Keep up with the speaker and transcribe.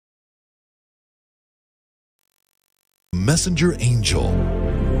messenger angel.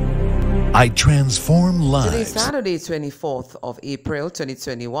 I transform lives. Today is Saturday, 24th of April,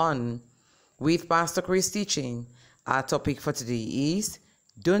 2021. With Pastor Chris teaching, our topic for today is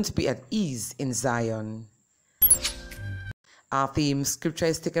Don't Be at Ease in Zion. Our theme scripture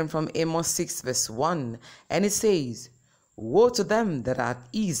is taken from Amos 6 verse 1, and it says, Woe to them that are at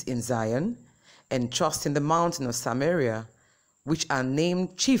ease in Zion, and trust in the mountain of Samaria, which are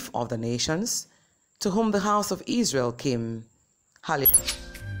named chief of the nations, to whom the house of Israel came. Hallelujah.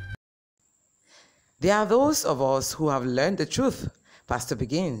 There are those of us who have learned the truth. Pastor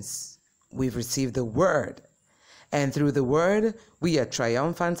begins. We've received the word, and through the word, we are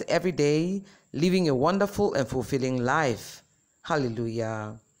triumphant every day, living a wonderful and fulfilling life.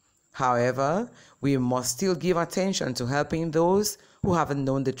 Hallelujah. However, we must still give attention to helping those who haven't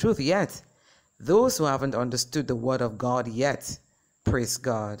known the truth yet, those who haven't understood the word of God yet. Praise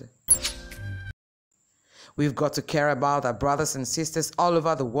God. We've got to care about our brothers and sisters all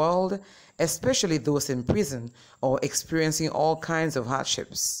over the world, especially those in prison or experiencing all kinds of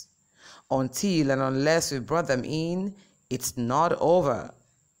hardships. Until and unless we brought them in, it's not over.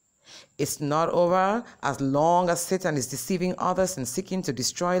 It's not over as long as Satan is deceiving others and seeking to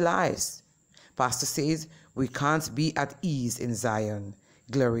destroy lives. Pastor says we can't be at ease in Zion.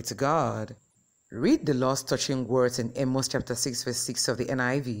 Glory to God. Read the Lord's touching words in Amos chapter 6 verse 6 of the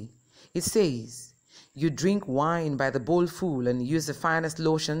NIV. It says, You drink wine by the bowlful and use the finest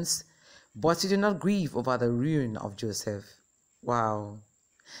lotions, but you do not grieve over the ruin of Joseph. Wow.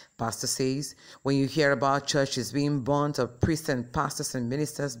 Pastor says, when you hear about churches being burnt or priests and pastors and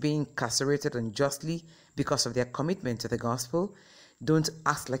ministers being incarcerated unjustly because of their commitment to the gospel, don't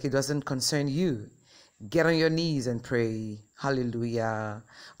act like it doesn't concern you. Get on your knees and pray. Hallelujah.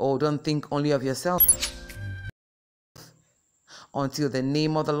 Oh, don't think only of yourself. Until the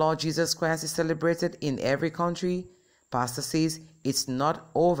name of the Lord Jesus Christ is celebrated in every country, Pastor says it's not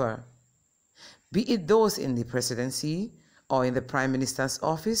over. Be it those in the presidency, or in the Prime Minister's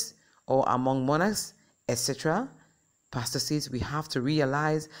office, or among monarchs, etc. Pastor says we have to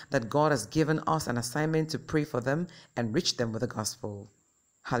realize that God has given us an assignment to pray for them and reach them with the gospel.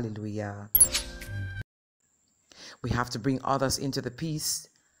 Hallelujah. We have to bring others into the peace,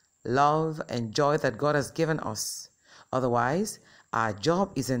 love, and joy that God has given us. Otherwise, our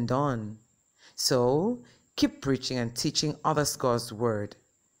job isn't done. So, keep preaching and teaching others God's word.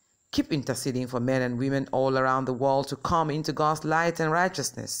 Keep interceding for men and women all around the world to come into God's light and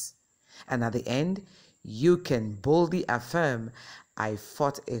righteousness. And at the end, you can boldly affirm, I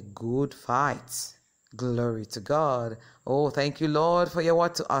fought a good fight. Glory to God. Oh, thank you, Lord, for your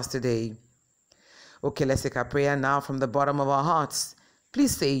word to us today. Okay, let's take a prayer now from the bottom of our hearts.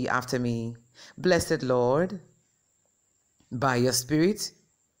 Please say after me, Blessed Lord, by your Spirit,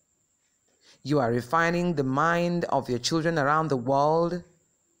 you are refining the mind of your children around the world,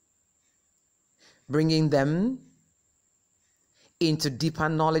 bringing them into deeper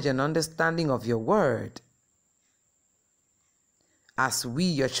knowledge and understanding of your word. As we,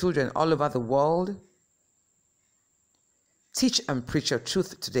 your children all over the world, teach and preach your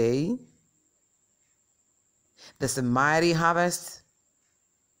truth today, there's a mighty harvest,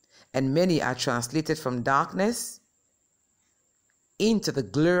 and many are translated from darkness into the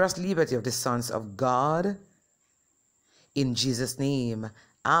glorious liberty of the sons of God. In Jesus' name,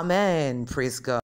 amen. Praise God.